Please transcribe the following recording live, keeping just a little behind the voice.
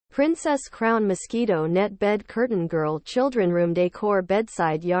Princess Crown Mosquito Net Bed Curtain Girl Children Room Decor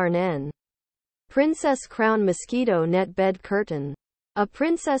Bedside Yarn N. Princess Crown Mosquito Net Bed Curtain. A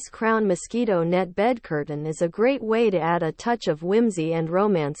Princess Crown Mosquito Net Bed Curtain is a great way to add a touch of whimsy and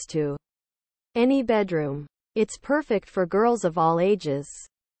romance to any bedroom. It's perfect for girls of all ages.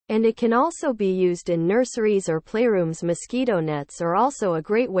 And it can also be used in nurseries or playrooms. Mosquito nets are also a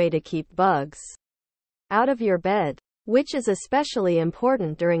great way to keep bugs out of your bed, which is especially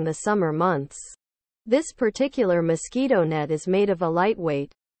important during the summer months. This particular mosquito net is made of a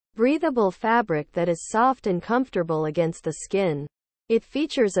lightweight, breathable fabric that is soft and comfortable against the skin. It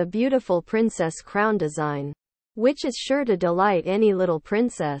features a beautiful princess crown design, which is sure to delight any little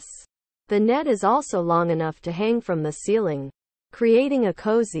princess. The net is also long enough to hang from the ceiling, creating a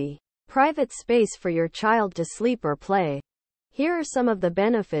cozy, private space for your child to sleep or play. Here are some of the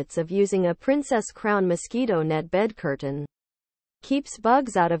benefits of using a Princess Crown Mosquito Net Bed Curtain. Keeps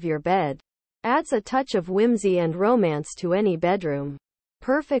bugs out of your bed. Adds a touch of whimsy and romance to any bedroom.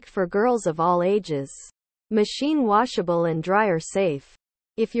 Perfect for girls of all ages. Machine washable and dryer safe.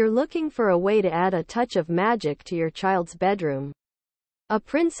 If you're looking for a way to add a touch of magic to your child's bedroom, a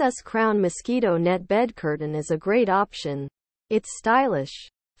Princess Crown Mosquito Net Bed Curtain is a great option. It's stylish,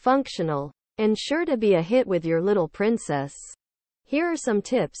 functional, and sure to be a hit with your little princess. Here are some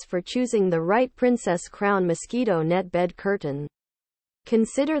tips for choosing the right Princess Crown Mosquito Net Bed Curtain.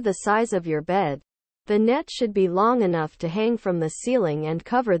 Consider the size of your bed. The net should be long enough to hang from the ceiling and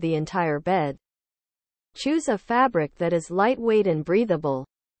cover the entire bed. Choose a fabric that is lightweight and breathable.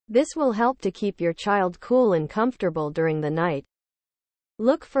 This will help to keep your child cool and comfortable during the night.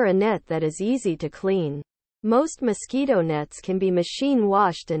 Look for a net that is easy to clean. Most mosquito nets can be machine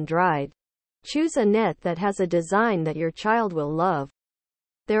washed and dried. Choose a net that has a design that your child will love.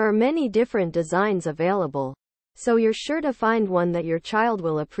 There are many different designs available, so you're sure to find one that your child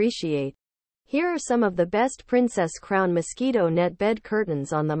will appreciate. Here are some of the best Princess Crown Mosquito Net Bed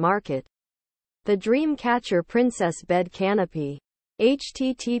Curtains on the market. The Dream Catcher Princess Bed Canopy.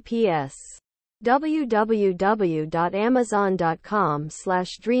 https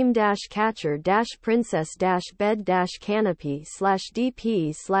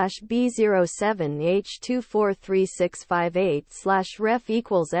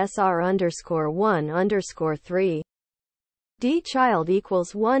D-child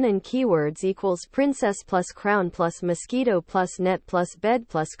equals 1 and keywords equals princess plus crown plus mosquito plus net plus bed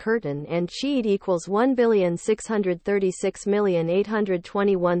plus curtain and cheat equals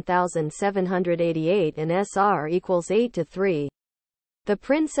 1,636,821,788 and SR equals 8 to 3. The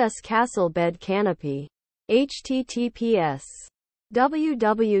Princess Castle Bed Canopy. https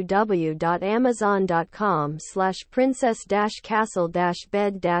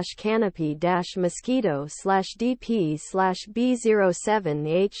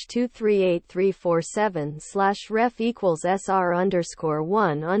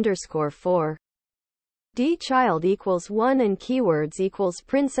D-child equals 1 and keywords equals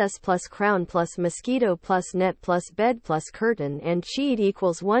princess plus crown plus mosquito plus net plus bed plus curtain and cheat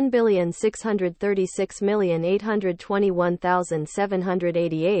equals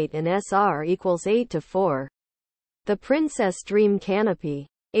 1,636,821,788 and SR equals 8 to 4. The Princess Dream Canopy.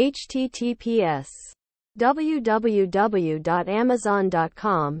 https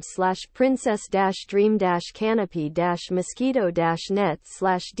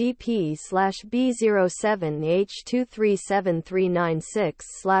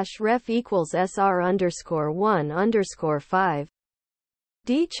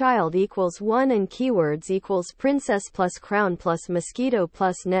D-child equals 1 and keywords equals princess plus crown plus mosquito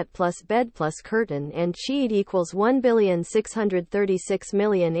plus net plus bed plus curtain and cheat equals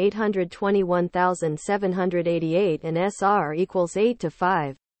 1,636,821,788 and SR equals 8 to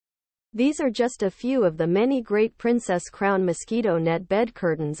 5. These are just a few of the many great Princess Crown Mosquito Net Bed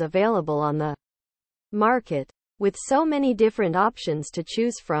Curtains available on the market. With so many different options to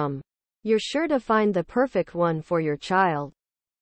choose from, you're sure to find the perfect one for your child.